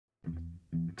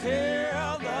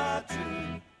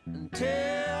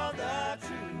tell the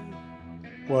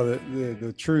truth. Well,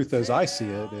 the truth as I see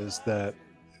it is that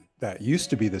that used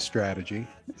to be the strategy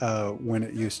when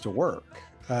it used to work.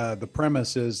 The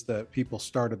premise is that people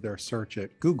started their search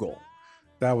at Google.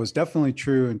 That was definitely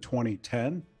true in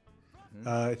 2010.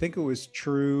 I think it was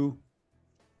true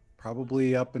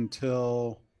probably up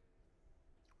until,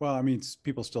 well, I mean,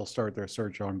 people still start their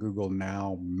search on Google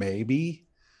now, maybe.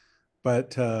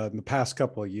 But in the past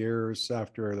couple of years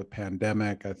after the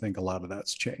pandemic, I think a lot of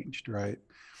that's changed, right?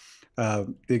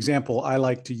 The example I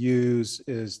like to use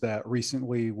is that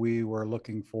recently we were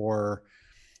looking for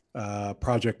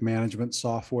project management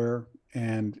software.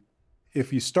 And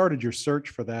if you started your search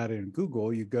for that in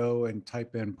Google, you go and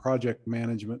type in project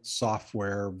management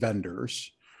software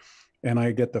vendors. And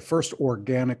I get the first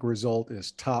organic result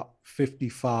is top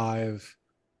 55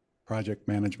 project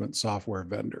management software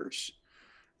vendors.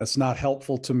 That's not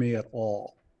helpful to me at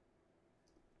all.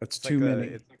 That's It's like too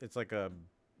many. it's like a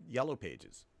Yellow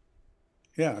Pages.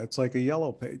 Yeah, it's like a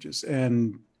yellow pages.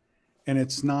 And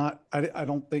it's not, I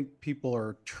don't think people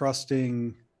are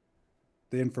trusting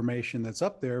the information that's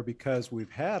up there because we've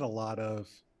had a lot of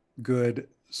good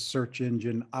search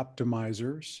engine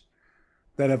optimizers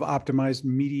that have optimized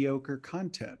mediocre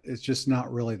content. It's just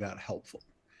not really that helpful.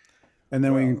 And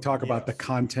then we can talk about the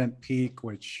content peak,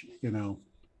 which, you know,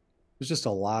 there's just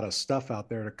a lot of stuff out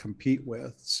there to compete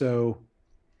with. So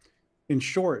in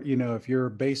short, you know, if you're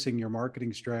basing your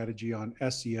marketing strategy on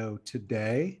SEO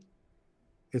today,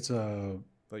 it's a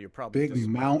Well, you're probably big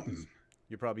mountain.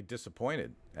 You're probably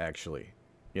disappointed, actually.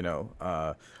 You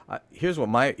know, here's what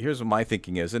my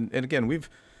thinking is, and again, we've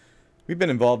been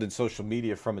involved in social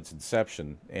media from its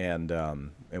inception,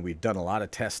 and we've done a lot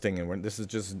of testing, and this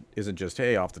is isn't just,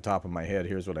 hey, off the top of my head,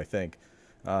 here's what I think.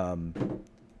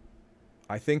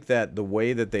 I think that the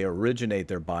way that they originate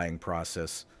their buying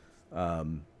process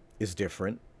is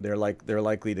different. They're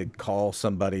likely to call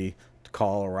somebody, to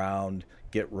call around,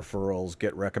 get referrals,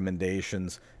 get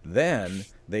recommendations. Then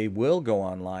they will go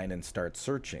online and start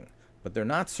searching. But they're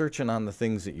not searching on the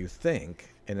things that you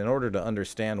think. And in order to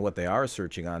understand what they are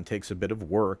searching on takes a bit of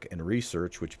work and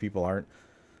research, which people aren't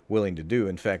willing to do.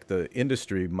 In fact, the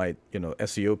industry might, you know,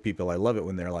 SEO people, I love it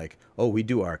when they're like, oh, we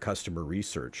do our customer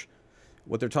research.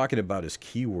 What they're talking about is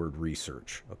keyword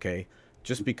research, okay?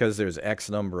 Just because there's X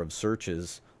number of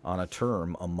searches on a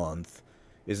term a month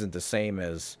isn't the same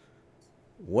as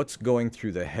what's going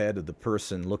through the head of the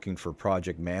person looking for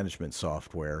project management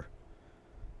software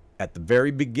at the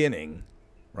very beginning,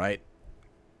 right?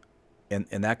 And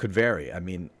that could vary. I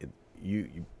mean,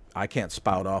 I can't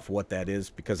spout off what that is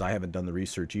because I haven't done the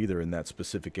research either in that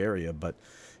specific area, but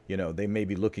you know, they may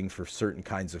be looking for certain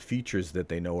kinds of features that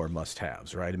they know are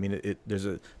must-haves, right? I mean, there's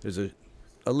a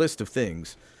list of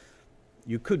things.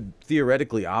 You could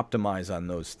theoretically optimize on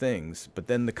those things, but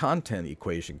then the content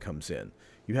equation comes in.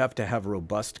 You have to have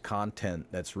robust content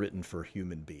that's written for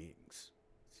human beings.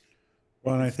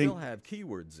 Well, and I still think have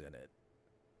keywords in it.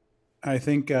 I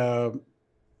think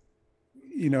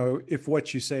you know, if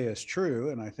what you say is true,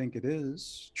 and I think it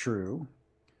is true,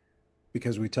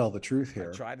 because we tell the truth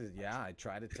here. I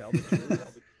try to tell the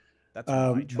truth.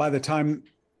 That's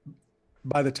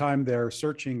by the time they're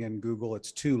searching in Google,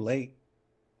 it's too late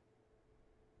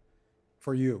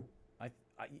for you.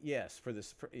 Yes,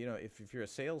 you know, if you're a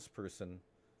salesperson,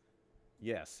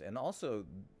 yes, and also,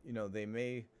 you know, they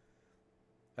may.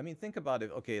 I mean, think about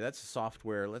it. Okay, that's a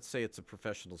software. Let's say it's a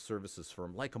professional services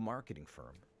firm, like a marketing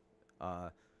firm.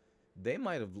 They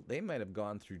might have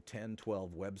gone through 10,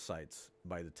 12 websites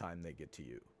by the time they get to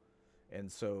you, and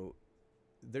so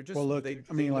they're just. Well, look, they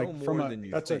I mean, know like more than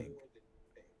you think.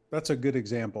 That's a good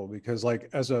example because, like,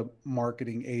 as a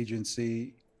marketing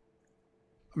agency,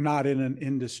 I'm not in an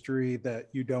industry that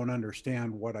you don't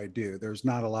understand what I do. There's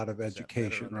not a lot of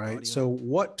education, right? So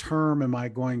what term am I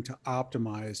going to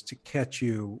optimize to catch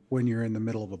you when you're in the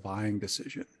middle of a buying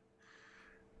decision?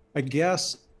 I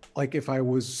guess, like, if I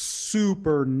was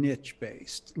super niche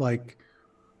based, like,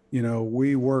 you know,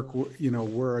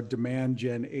 we're a demand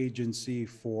gen agency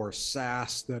for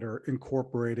SaaS that are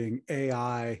incorporating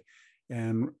AI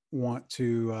and want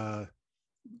to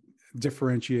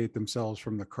differentiate themselves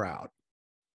from the crowd.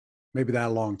 Maybe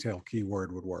that long tail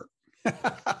keyword would work.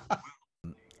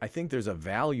 I think there's a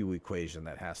value equation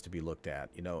that has to be looked at.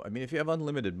 You know, I mean, if you have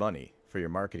unlimited money for your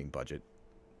marketing budget,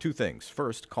 two things.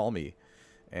 First, call me.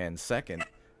 And second,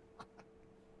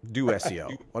 do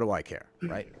SEO. What do I care,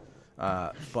 right?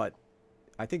 But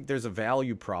I think there's a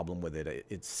value problem with it.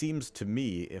 It seems to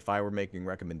me, if I were making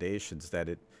recommendations, that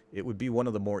it would be one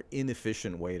of the more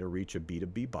inefficient way to reach a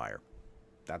B2B buyer.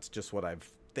 That's just what I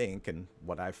think and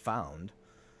what I've found.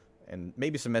 And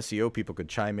maybe some SEO people could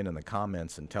chime in the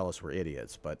comments and tell us we're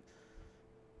idiots, but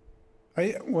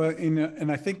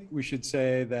And I think we should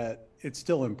say that it's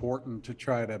still important to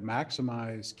try to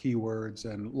maximize keywords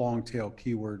and long tail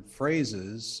keyword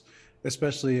phrases,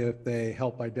 especially if they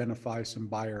help identify some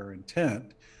buyer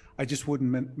intent. I just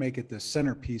wouldn't make it the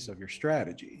centerpiece of your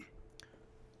strategy.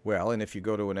 well, and if you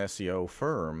go to an SEO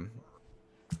firm,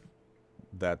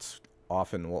 that's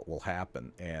often what will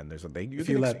happen. And there's a If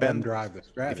you let them drive the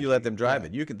strategy. If you let them drive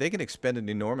it, they can expend an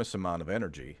enormous amount of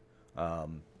energy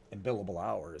and billable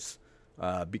hours.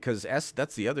 Because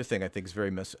that's the other thing I think is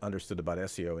very misunderstood about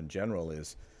SEO in general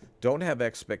is don't have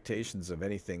expectations of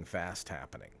anything fast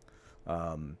happening.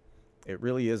 It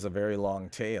really is a very long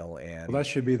tail, and Well, that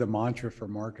should be the mantra for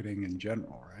marketing in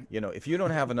general, right? you know, if you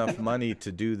don't have enough money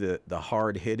to do the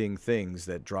hard hitting things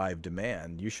that drive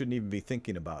demand, you shouldn't even be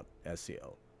thinking about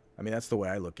SEO. I mean, that's the way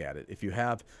I look at it. If you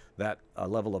have that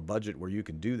level of budget where you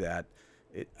can do that,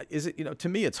 to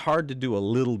me, it's hard to do a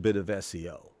little bit of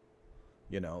SEO,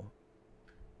 you know.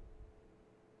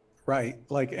 Right,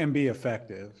 like, and be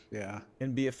effective, yeah.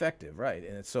 And be effective, right?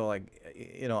 And it's so like,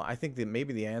 I think that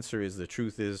maybe the answer is the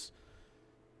truth is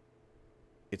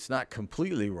it's not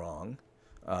completely wrong,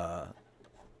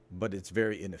 but it's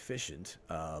very inefficient.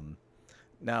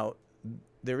 Now,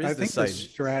 there is I think the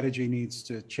strategy needs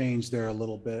to change there a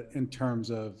little bit in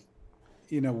terms of,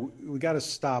 we got to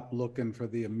stop looking for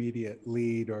the immediate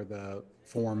lead or the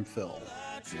form fill.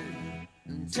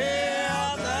 Tell